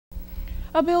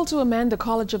A bill to amend the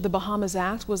College of the Bahamas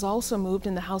Act was also moved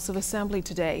in the House of Assembly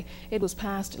today. It was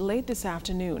passed late this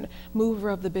afternoon. Mover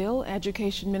of the bill,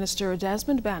 Education Minister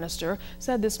Desmond Bannister,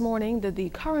 said this morning that the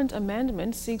current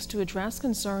amendment seeks to address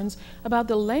concerns about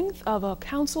the length of a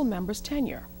council member's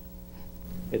tenure.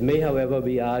 It may, however,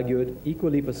 be argued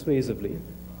equally persuasively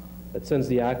that since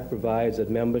the Act provides that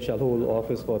members shall hold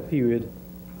office for a period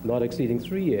not exceeding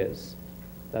 3 years,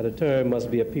 that a term must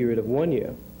be a period of 1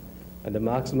 year, and the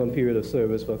maximum period of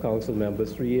service for council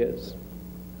members 3 years.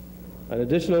 An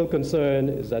additional concern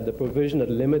is that the provision that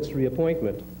limits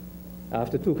reappointment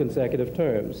after 2 consecutive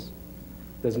terms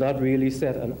does not really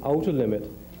set an outer limit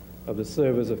of the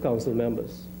service of council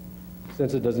members,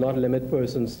 since it does not limit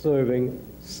persons serving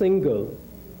single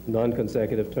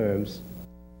non-consecutive terms.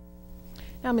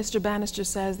 Now, Mr. Bannister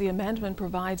says the amendment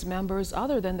provides members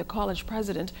other than the college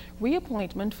president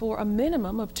reappointment for a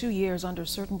minimum of 2 years under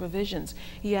certain provisions.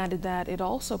 He added that it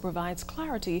also provides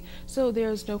clarity so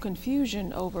there's no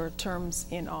confusion over terms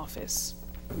in office.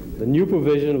 The new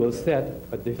provision will set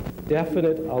a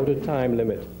definite outer time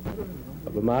limit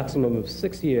of a maximum of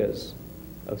 6 years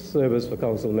of service for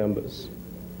council members,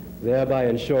 thereby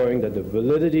ensuring that the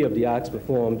validity of the acts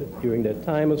performed during their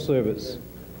time of service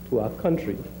to our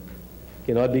country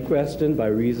cannot be questioned by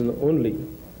reason only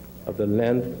of the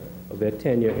length of their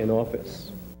tenure in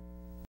office.